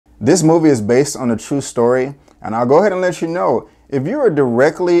This movie is based on a true story, and I'll go ahead and let you know, if you are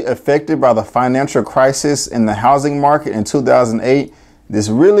directly affected by the financial crisis in the housing market in 2008, this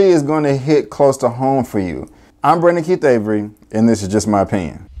really is going to hit close to home for you. I'm Brandon Keith Avery, and this is just my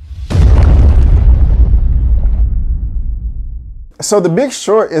opinion. So The Big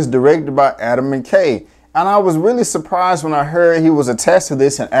Short is directed by Adam McKay, and I was really surprised when I heard he was attached to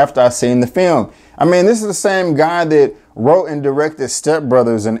this and after I seen the film. I mean, this is the same guy that wrote and directed Step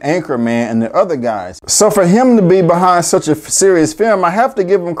Brothers and Anchorman and the other guys. So for him to be behind such a serious film, I have to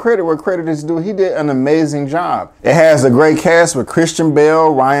give him credit where credit is due. He did an amazing job. It has a great cast with Christian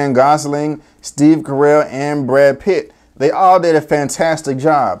Bale, Ryan Gosling, Steve Carell, and Brad Pitt. They all did a fantastic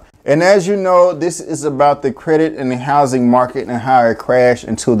job. And as you know, this is about the credit in the housing market and how it crashed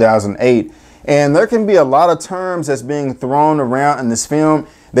in 2008. And there can be a lot of terms that's being thrown around in this film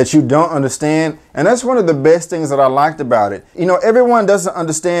that you don't understand. And that's one of the best things that I liked about it. You know, everyone doesn't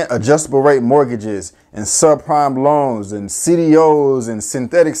understand adjustable rate mortgages and subprime loans and CDOs and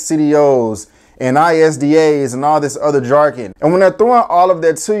synthetic CDOs and ISDAs and all this other jargon. And when they're throwing all of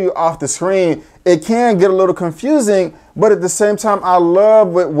that to you off the screen, it can get a little confusing, but at the same time, I love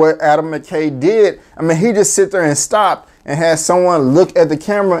what Adam McKay did. I mean, he just sit there and stopped and had someone look at the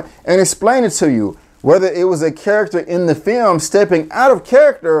camera and explain it to you. Whether it was a character in the film stepping out of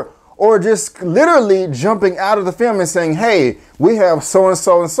character or just literally jumping out of the film and saying, hey, we have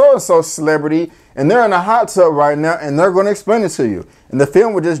so-and-so and so-and-so celebrity and they're in a hot tub right now and they're going to explain it to you. And the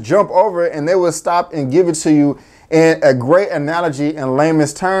film would just jump over it and they would stop and give it to you in a great analogy in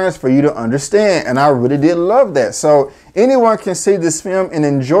layman's terms for you to understand. And I really did love that. So anyone can see this film and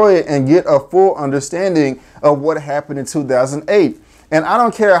enjoy it and get a full understanding of what happened in 2008. And I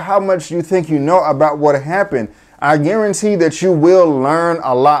don't care how much you think you know about what happened. I guarantee that you will learn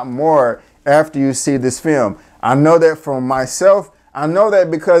a lot more after you see this film. I know that from myself. I know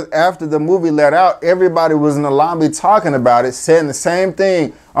that because after the movie let out, everybody was in the lobby talking about it, saying the same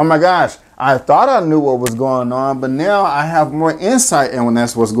thing. Oh my gosh, I thought I knew what was going on, but now I have more insight in when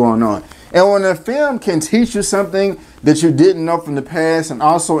that's what's going on. And when a film can teach you something that you didn't know from the past and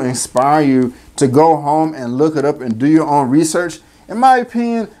also inspire you to go home and look it up and do your own research, in my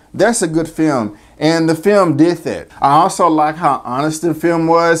opinion, that's a good film. And the film did that. I also like how honest the film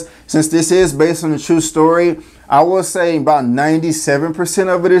was. Since this is based on a true story, I will say about 97%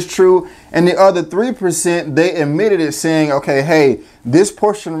 of it is true. And the other 3%, they admitted it saying, okay, hey, this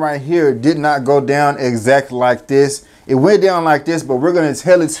portion right here did not go down exactly like this. It went down like this, but we're going to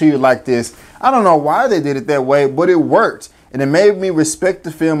tell it to you like this. I don't know why they did it that way, but it worked. And it made me respect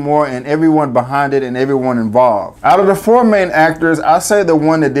the film more and everyone behind it and everyone involved. Out of the 4 main actors, I say the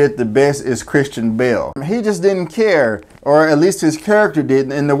one that did the best is Christian Bale. He just didn't care, or at least his character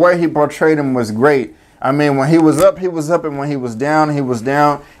didn't, and the way he portrayed him was great. I mean, when he was up, and when he was down, he was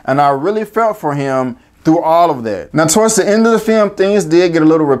down. And I really felt for him through all of that. Now, towards the end of the film, things did get a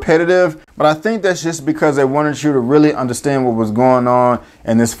little repetitive, but I think that's just because they wanted you to really understand what was going on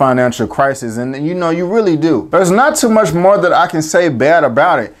in this financial crisis. And you know, you really do. There's not too much more that I can say bad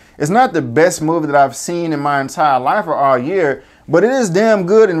about it. It's not the best movie that I've seen in my entire life or all year, but it is damn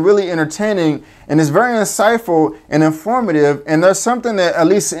good and really entertaining, and it's very insightful and informative, and there's something that at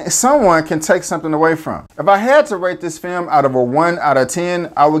least someone can take something away from. If I had to rate this film out of a 1 out of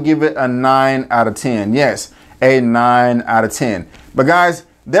 10, I would give it a 9 out of 10. Yes, a 9 out of 10. But guys,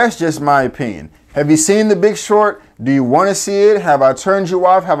 that's just my opinion. Have you seen The Big Short? Do you want to see it? Have I turned you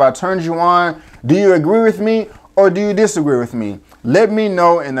off? Have I turned you on? Do you agree with me or do you disagree with me? Let me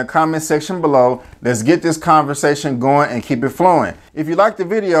know in the comment section below. Let's get this conversation going and keep it flowing. If you liked the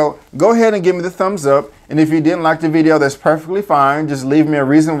video, go ahead and give me the thumbs up. And if you didn't like the video, that's perfectly fine. Just leave me a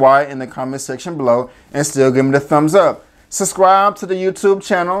reason why in the comment section below and still give me the thumbs up. Subscribe to the YouTube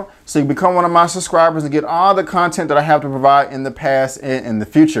channel so you become one of my subscribers and get all the content that I have to provide in the past and in the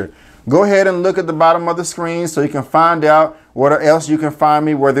future. Go ahead and look at the bottom of the screen so you can find out where else you can find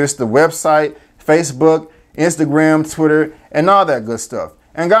me, whether it's the website, Facebook, Instagram, Twitter, and all that good stuff.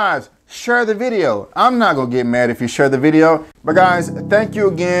 And guys, share the video. I'm not gonna get mad if you share the video. But guys, thank you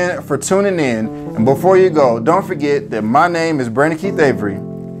again for tuning in. And before you go, don't forget that my name is Brandon Keith Avery,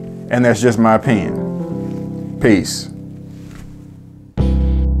 and that's just my opinion. Peace.